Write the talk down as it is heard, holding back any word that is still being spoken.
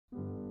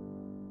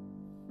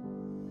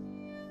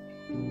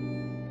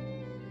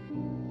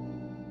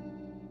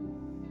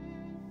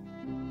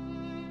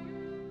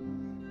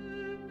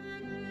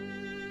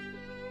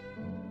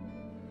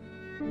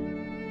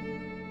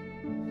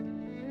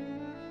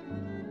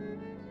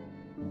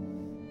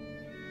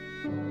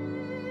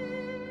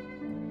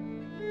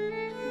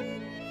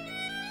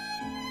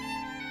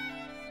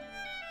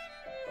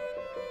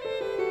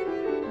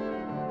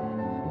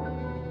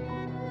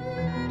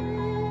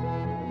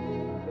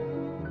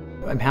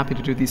I'm happy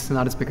to do these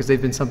sonatas because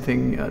they've been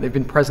something, they've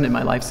been present in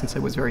my life since I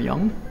was very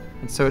young.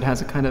 And so it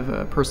has a kind of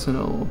a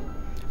personal,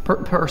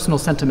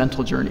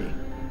 sentimental journey.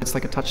 It's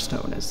like a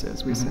touchstone,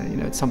 as we say. You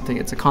know, it's something,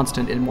 it's a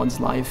constant in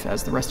one's life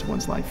as the rest of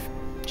one's life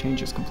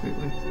changes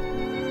completely.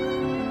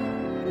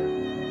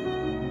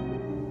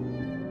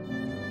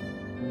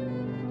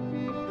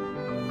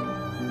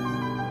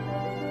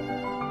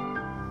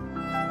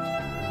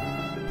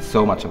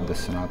 So much of the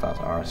sonatas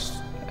are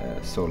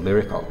so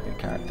lyrical in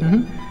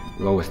character.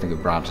 We always think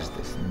of Brahms as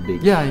this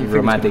big,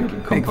 romantic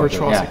composer, big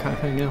virtuosic kind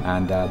of thing,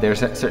 and there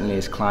certainly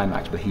is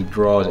climax, but he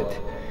draws it.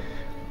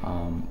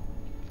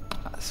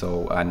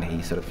 And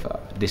he sort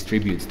of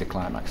distributes the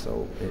climax.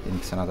 So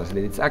in sonatas,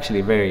 it's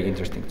actually very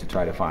interesting to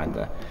try to find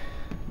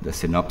the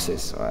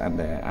synopsis and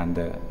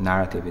the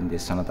narrative in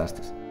these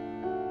sonatas.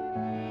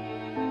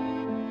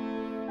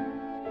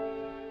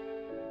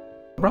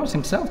 Brahms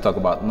himself talked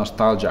about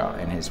nostalgia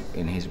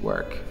in his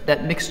work.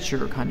 That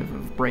mixture kind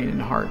of brain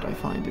and heart, I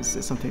find, is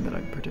something that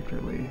I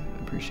particularly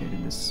appreciate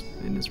in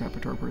this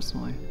repertoire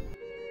personally.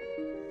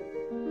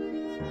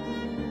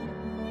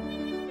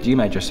 G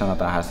major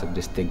sonata has a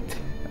distinct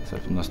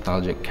sort of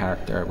nostalgic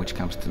character, which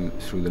comes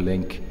through the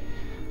link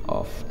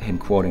of him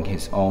quoting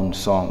his own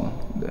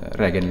song, the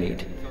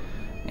Regenlied,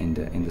 in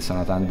the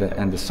sonata,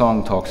 and the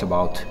song talks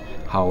about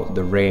how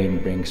the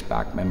rain brings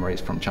back memories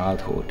from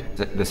childhood.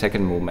 The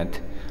second movement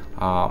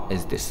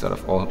is this sort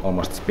of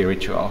almost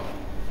spiritual,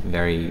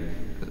 very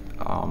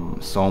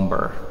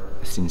somber,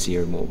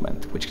 sincere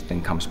movement, which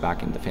then comes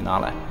back in the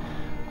finale,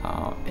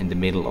 in the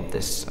middle of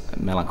this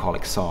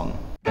melancholic song.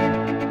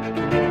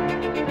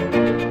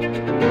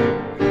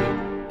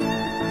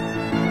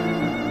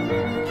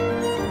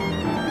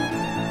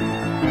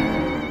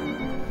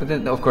 But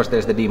then, of course,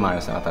 there's the D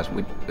minor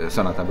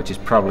sonata, which is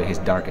probably his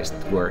darkest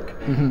work.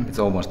 It's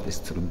almost this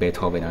sort of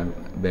Beethoven,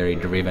 very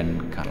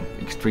driven, kind of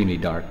extremely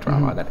dark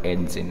drama that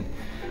ends in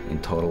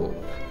total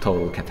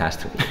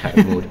catastrophe kind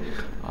of mood.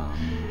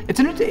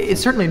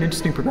 It's certainly an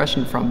interesting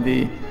progression from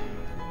the,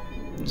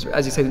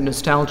 as you say, the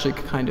nostalgic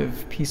kind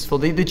of peaceful.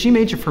 The G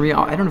major for me,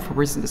 I don't know,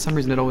 for some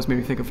reason it always made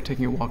me think of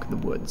taking a walk in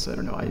the woods. I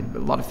don't know. A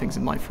lot of things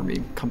in life for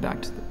me come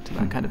back to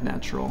that kind of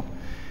natural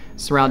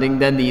surrounding.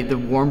 Then the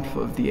warmth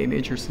of the A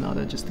major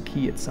sonata, just the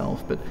key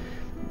itself. But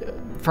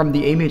from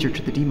the A major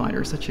to the D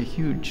minor, such a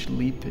huge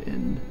leap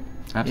in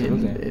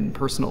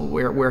personal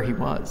where he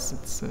was.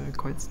 It's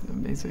quite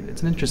amazing.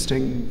 It's an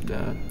interesting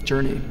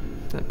journey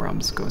that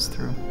Brahms goes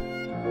through.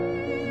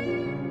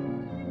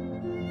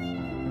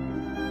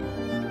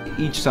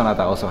 Each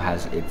sonata also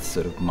has its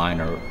sort of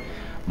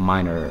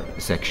minor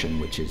section,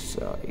 which is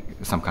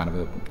some kind of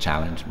a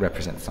challenge,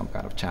 represents some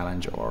kind of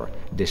challenge or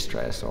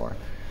distress or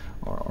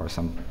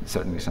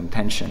certainly some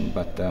tension.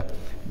 But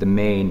the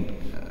main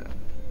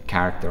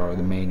character or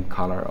the main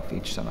color of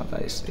each sonata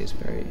is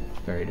very,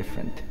 very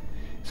different.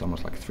 It's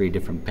almost like three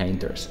different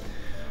painters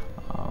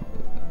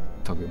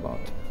talking about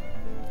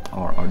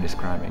or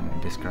describing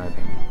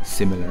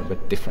similar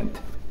but different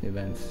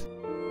events.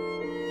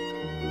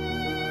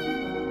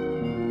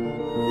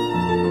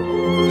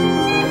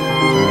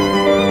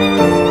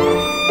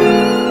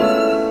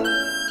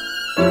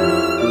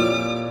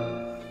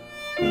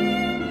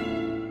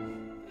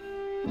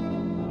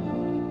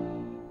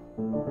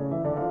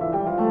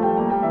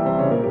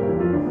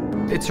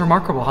 It's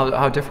remarkable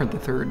how different the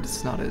third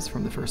sonata is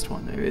from the first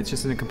one. It's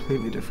just in a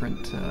completely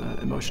different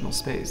emotional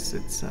space.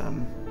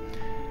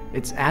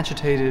 It's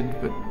agitated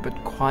but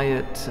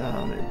quiet,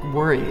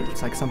 worried.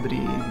 It's like somebody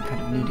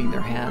kind of kneading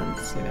their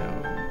hands, you know,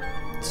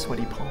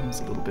 sweaty palms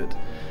a little bit.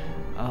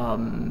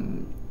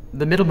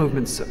 The middle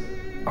movements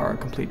are a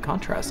complete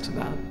contrast to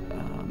that.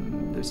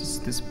 There's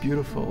this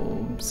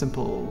beautiful,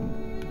 simple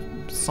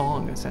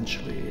song,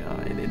 essentially,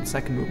 in the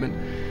second movement.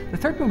 The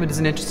third movement is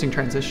an interesting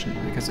transition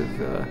because of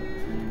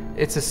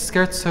it's a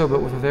scherzo,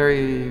 but with a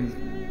very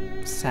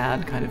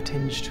sad kind of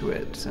tinge to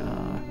it.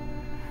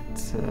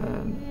 It's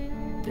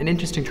an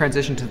interesting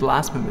transition to the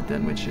last movement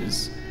then, which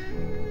is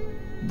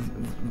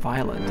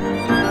violent.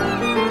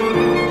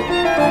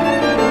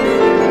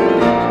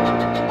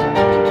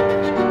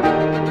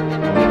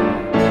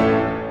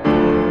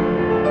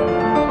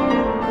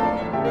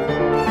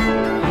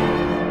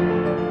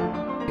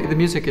 The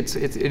music, it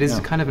is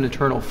kind of an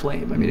eternal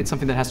flame. I mean, it's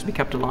something that has to be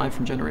kept alive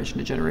from generation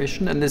to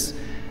generation. And this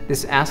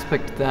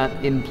aspect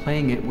that in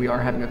playing it, we are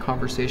having a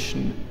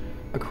conversation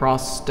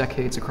across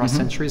decades, across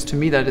centuries. To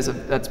me, that's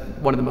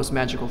one of the most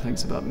magical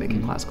things about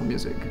making classical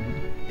music,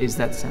 is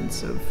that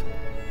sense of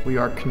we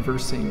are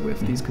conversing with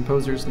these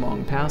composers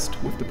long past,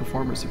 with the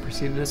performers who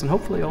preceded us, and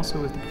hopefully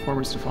also with the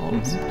performers to follow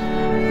us.